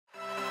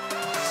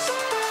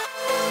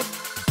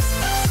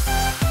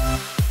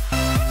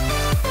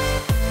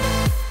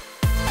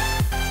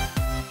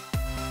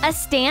A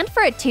stand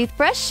for a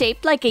toothbrush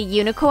shaped like a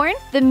unicorn,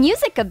 the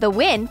music of the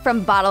wind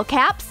from bottle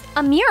caps,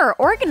 a mirror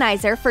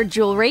organizer for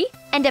jewelry,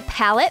 and a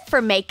palette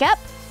for makeup?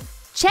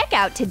 Check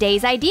out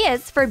today's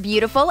ideas for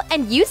beautiful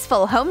and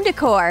useful home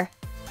decor.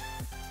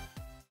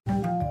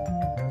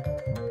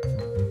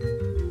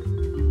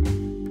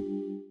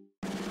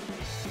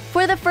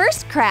 For the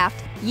first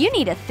craft, you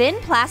need a thin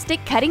plastic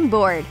cutting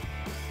board.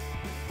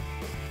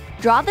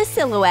 Draw the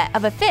silhouette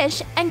of a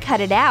fish and cut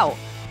it out.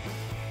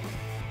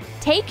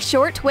 Take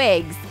short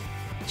twigs.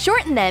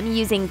 Shorten them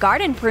using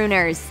garden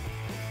pruners.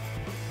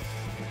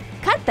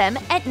 Cut them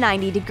at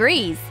 90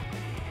 degrees.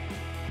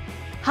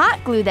 Hot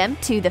glue them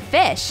to the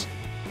fish.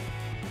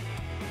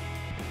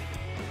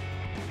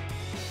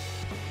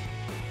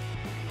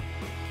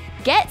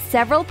 Get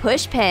several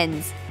push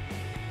pins.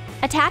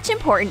 Attach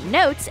important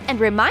notes and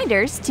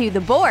reminders to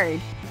the board.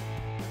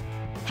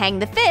 Hang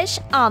the fish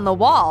on the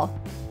wall.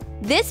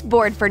 This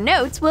board for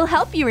notes will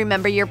help you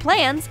remember your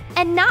plans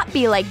and not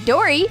be like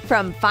Dory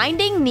from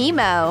Finding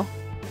Nemo.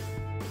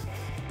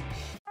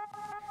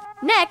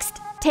 Next,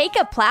 take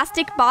a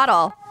plastic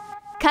bottle.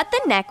 Cut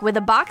the neck with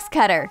a box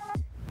cutter.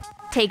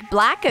 Take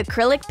black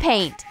acrylic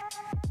paint.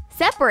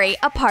 Separate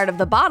a part of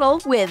the bottle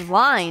with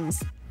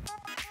lines.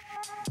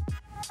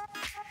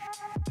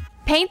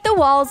 Paint the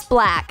walls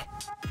black.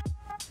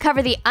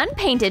 Cover the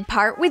unpainted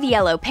part with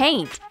yellow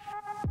paint.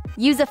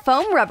 Use a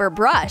foam rubber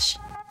brush.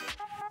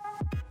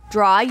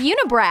 Draw a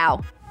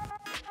unibrow.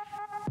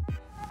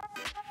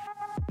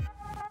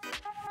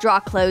 Draw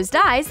closed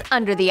eyes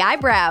under the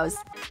eyebrows.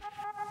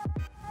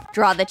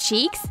 Draw the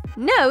cheeks,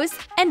 nose,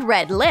 and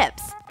red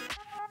lips.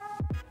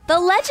 The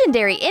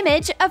legendary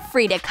image of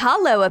Frida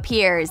Kahlo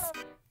appears.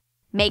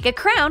 Make a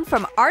crown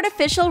from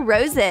artificial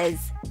roses.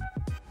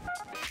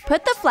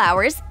 Put the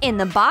flowers in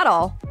the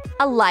bottle.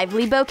 A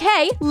lively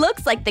bouquet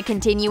looks like the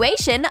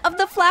continuation of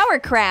the flower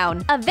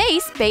crown. A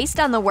vase based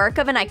on the work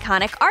of an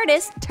iconic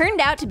artist turned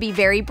out to be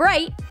very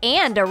bright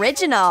and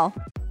original.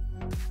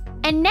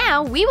 And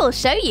now we will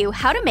show you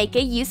how to make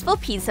a useful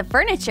piece of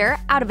furniture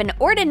out of an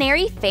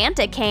ordinary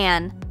Fanta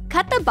can.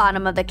 Cut the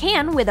bottom of the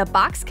can with a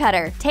box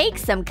cutter. Take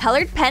some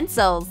colored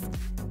pencils.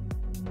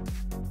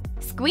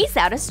 Squeeze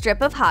out a strip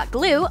of hot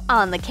glue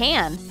on the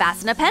can.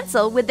 Fasten a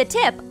pencil with the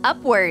tip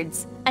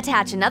upwards.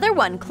 Attach another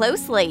one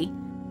closely.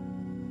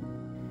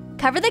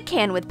 Cover the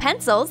can with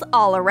pencils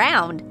all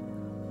around.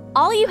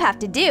 All you have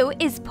to do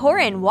is pour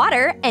in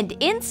water and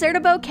insert a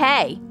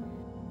bouquet.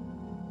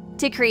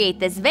 To create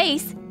this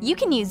vase, you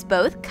can use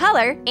both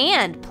color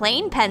and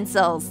plain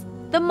pencils.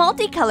 The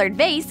multicolored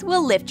vase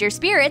will lift your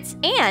spirits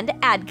and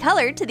add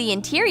color to the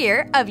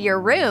interior of your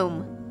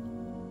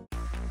room.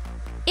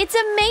 It's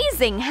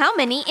amazing how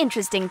many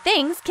interesting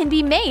things can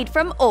be made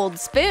from old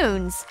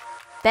spoons.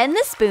 Bend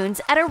the spoons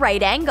at a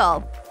right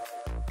angle.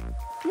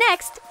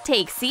 Next,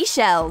 take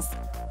seashells.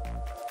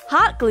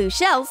 Hot glue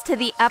shells to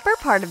the upper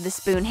part of the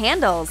spoon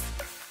handles.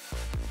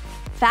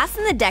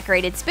 Fasten the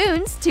decorated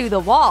spoons to the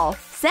wall.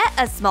 Set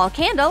a small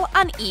candle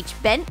on each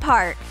bent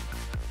part.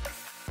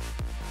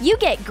 You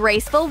get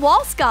graceful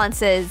wall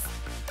sconces.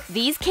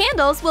 These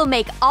candles will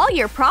make all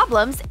your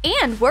problems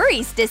and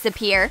worries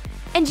disappear,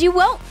 and you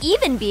won't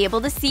even be able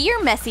to see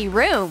your messy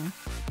room.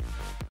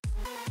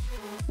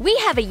 We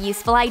have a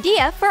useful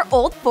idea for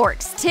old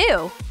forks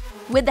too.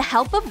 With the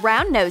help of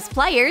round nose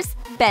pliers,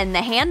 bend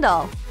the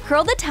handle.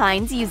 Curl the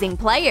tines using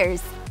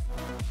pliers.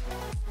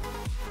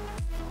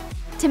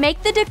 To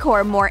make the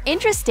decor more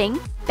interesting,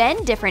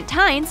 bend different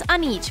tines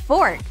on each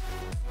fork.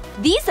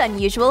 These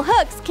unusual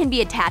hooks can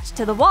be attached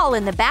to the wall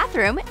in the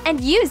bathroom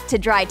and used to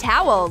dry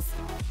towels.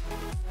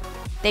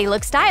 They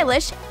look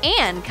stylish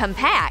and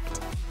compact.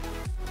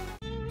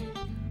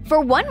 For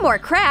one more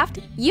craft,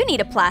 you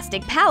need a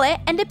plastic palette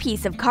and a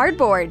piece of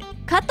cardboard.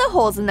 Cut the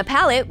holes in the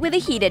palette with a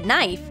heated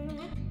knife.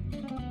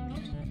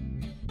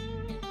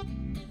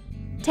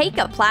 Take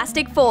a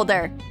plastic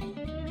folder.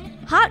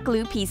 Hot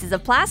glue pieces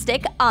of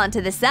plastic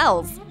onto the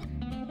cells.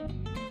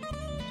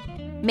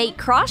 Make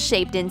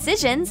cross-shaped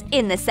incisions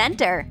in the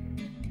center.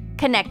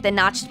 Connect the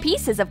notched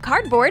pieces of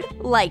cardboard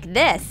like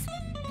this.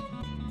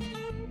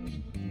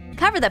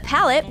 Cover the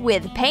palette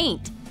with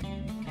paint.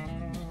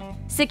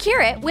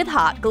 Secure it with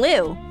hot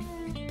glue.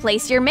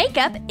 Place your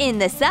makeup in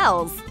the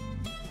cells.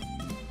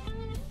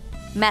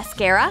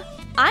 Mascara,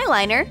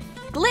 eyeliner,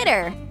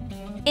 glitter.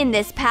 In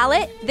this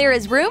palette, there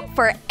is room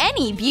for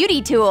any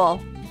beauty tool.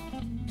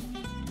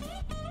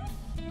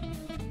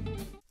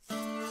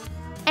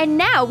 And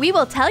now we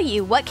will tell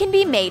you what can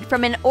be made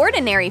from an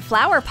ordinary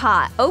flower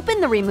pot. Open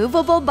the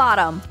removable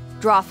bottom.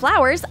 Draw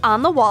flowers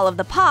on the wall of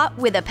the pot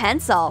with a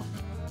pencil.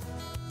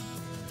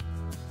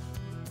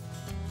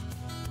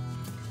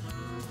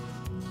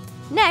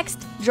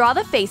 Next, draw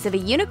the face of a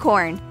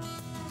unicorn.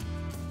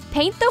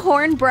 Paint the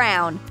horn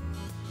brown.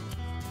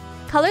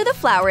 Color the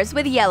flowers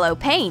with yellow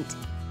paint.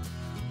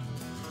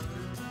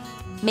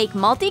 Make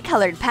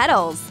multicolored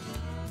petals.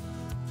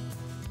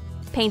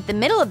 Paint the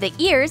middle of the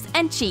ears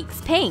and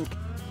cheeks pink.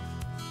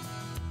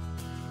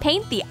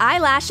 Paint the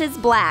eyelashes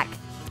black.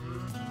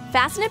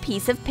 Fasten a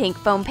piece of pink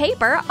foam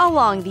paper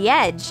along the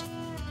edge.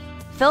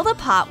 Fill the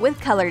pot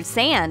with colored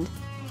sand.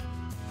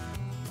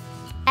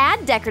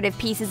 Add decorative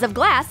pieces of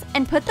glass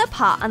and put the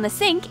pot on the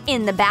sink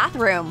in the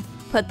bathroom.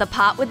 Put the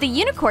pot with the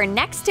unicorn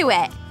next to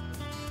it.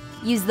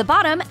 Use the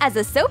bottom as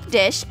a soap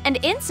dish and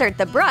insert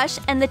the brush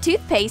and the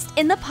toothpaste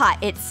in the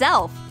pot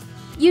itself.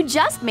 You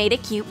just made a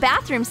cute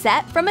bathroom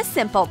set from a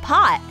simple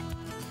pot.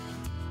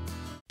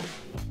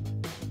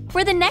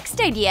 For the next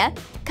idea,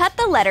 cut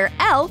the letter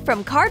L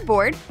from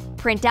cardboard,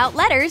 print out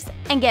letters,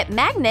 and get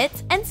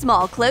magnets and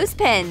small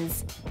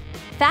clothespins.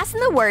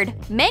 Fasten the word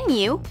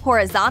menu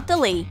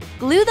horizontally.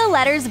 Glue the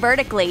letters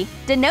vertically,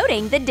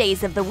 denoting the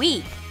days of the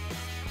week.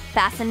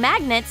 Fasten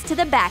magnets to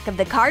the back of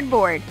the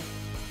cardboard.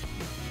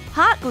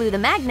 Hot glue the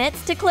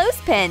magnets to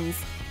clothespins.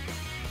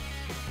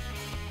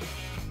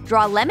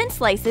 Draw lemon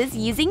slices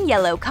using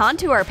yellow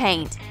contour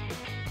paint.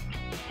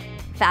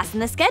 Fasten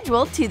the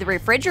schedule to the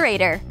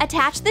refrigerator.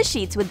 Attach the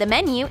sheets with the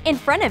menu in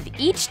front of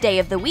each day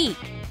of the week.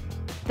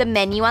 The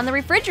menu on the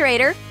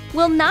refrigerator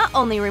will not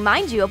only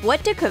remind you of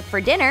what to cook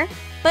for dinner,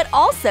 but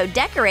also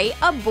decorate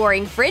a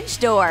boring fridge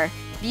door.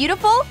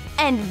 Beautiful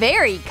and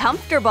very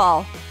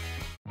comfortable.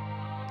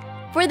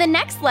 For the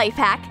next life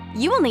hack,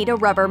 you will need a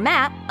rubber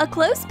mat, a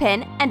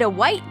clothespin, and a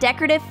white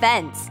decorative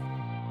fence.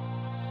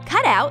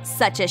 Cut out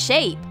such a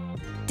shape.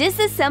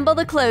 Disassemble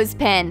the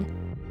clothespin.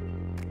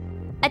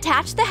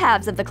 Attach the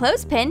halves of the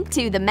clothespin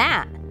to the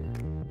mat.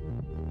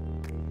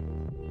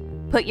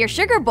 Put your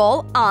sugar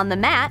bowl on the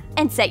mat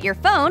and set your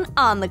phone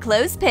on the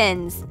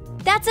clothespins.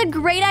 That's a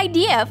great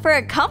idea for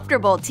a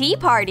comfortable tea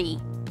party.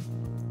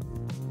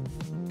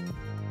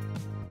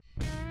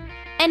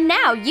 And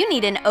now you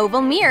need an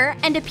oval mirror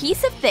and a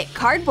piece of thick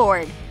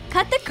cardboard.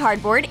 Cut the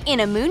cardboard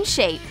in a moon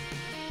shape.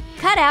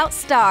 Cut out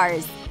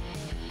stars.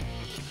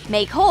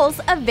 Make holes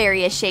of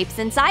various shapes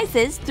and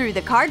sizes through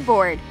the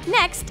cardboard.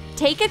 Next,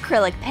 take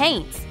acrylic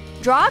paints.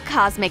 Draw a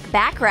cosmic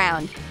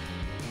background.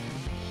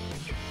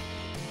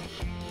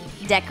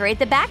 Decorate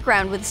the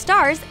background with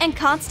stars and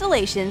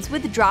constellations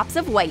with drops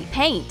of white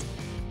paint.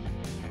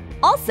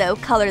 Also,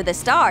 color the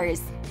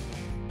stars.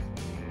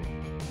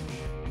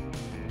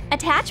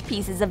 Attach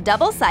pieces of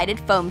double-sided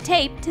foam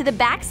tape to the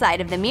back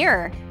side of the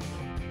mirror.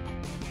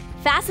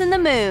 Fasten the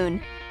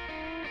moon.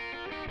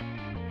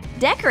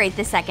 Decorate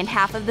the second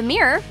half of the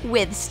mirror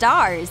with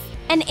stars.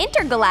 An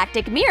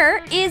intergalactic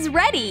mirror is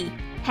ready!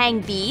 Hang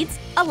beads,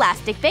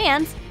 elastic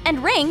bands,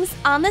 and rings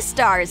on the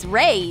star's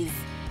rays.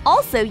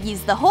 Also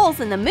use the holes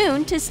in the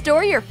moon to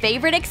store your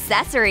favorite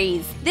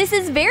accessories. This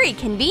is very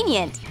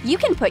convenient. You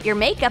can put your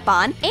makeup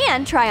on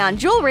and try on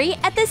jewelry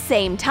at the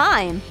same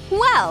time.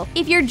 Well,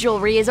 if your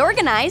jewelry is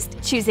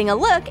organized, choosing a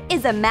look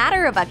is a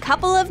matter of a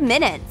couple of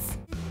minutes.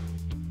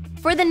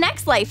 For the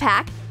next life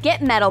hack,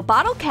 get metal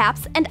bottle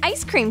caps and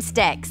ice cream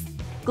sticks.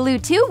 Glue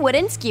 2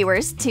 wooden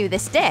skewers to the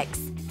sticks.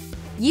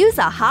 Use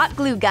a hot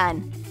glue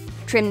gun.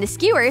 Trim the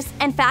skewers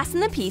and fasten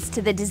the piece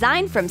to the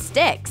design from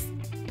sticks.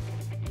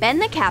 Bend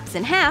the caps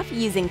in half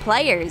using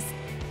pliers.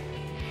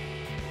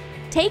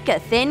 Take a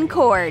thin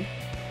cord.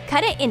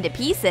 Cut it into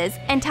pieces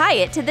and tie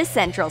it to the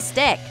central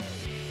stick.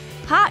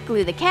 Hot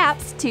glue the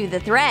caps to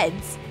the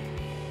threads.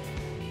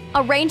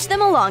 Arrange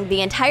them along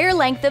the entire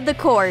length of the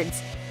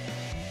cords.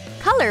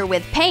 Color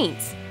with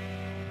paints.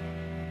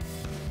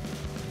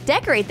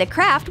 Decorate the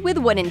craft with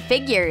wooden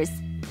figures.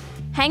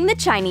 Hang the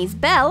Chinese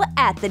bell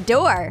at the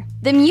door.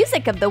 The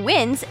music of the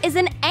winds is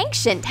an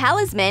ancient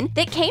talisman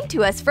that came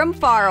to us from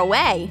far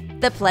away.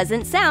 The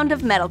pleasant sound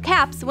of metal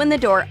caps when the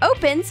door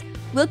opens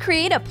will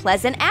create a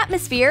pleasant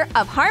atmosphere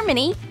of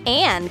harmony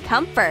and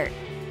comfort.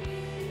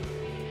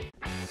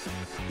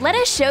 Let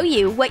us show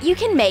you what you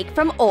can make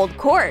from old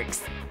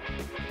corks.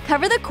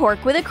 Cover the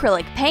cork with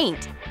acrylic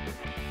paint.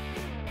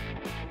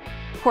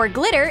 Pour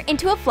glitter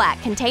into a flat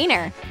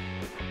container.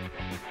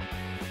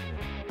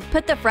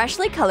 Put the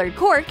freshly colored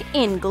cork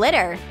in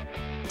glitter.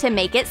 To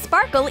make it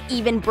sparkle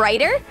even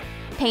brighter,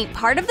 paint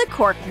part of the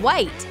cork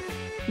white.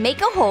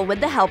 Make a hole with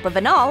the help of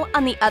an awl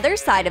on the other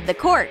side of the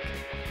cork.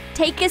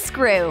 Take a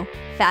screw.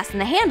 Fasten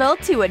the handle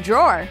to a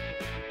drawer.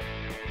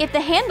 If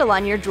the handle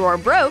on your drawer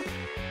broke,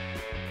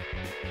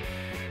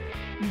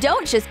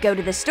 don't just go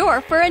to the store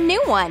for a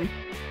new one.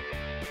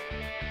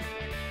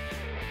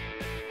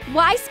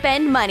 Why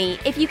spend money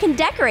if you can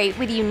decorate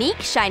with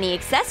unique shiny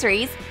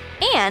accessories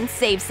and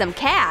save some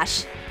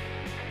cash?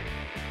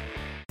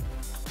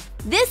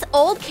 This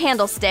old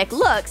candlestick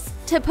looks,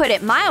 to put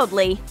it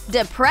mildly,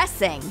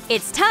 depressing.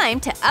 It's time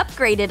to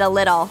upgrade it a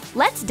little.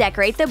 Let's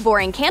decorate the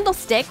boring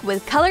candlestick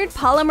with colored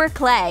polymer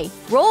clay.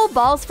 Roll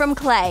balls from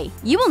clay.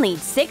 You will need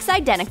 6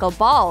 identical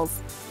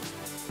balls.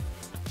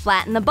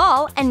 Flatten the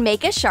ball and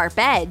make a sharp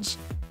edge.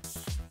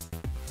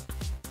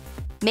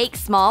 Make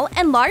small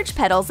and large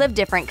petals of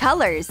different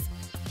colors.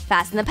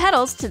 Fasten the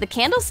petals to the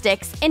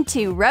candlesticks in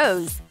 2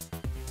 rows.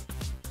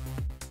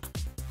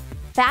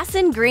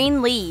 Fasten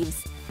green leaves.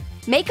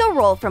 Make a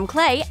roll from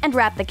clay and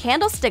wrap the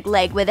candlestick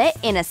leg with it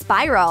in a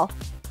spiral.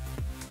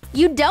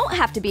 You don't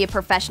have to be a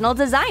professional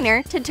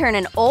designer to turn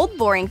an old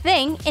boring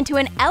thing into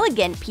an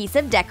elegant piece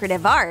of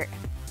decorative art.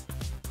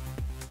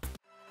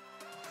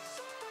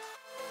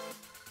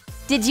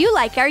 Did you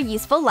like our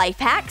useful life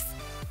hacks?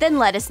 Then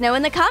let us know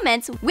in the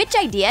comments which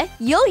idea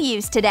you'll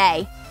use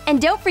today.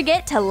 And don't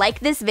forget to like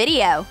this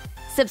video.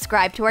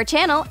 Subscribe to our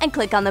channel and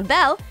click on the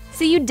bell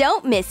so you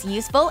don't miss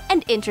useful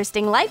and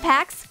interesting life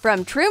hacks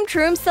from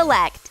Troom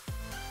Select.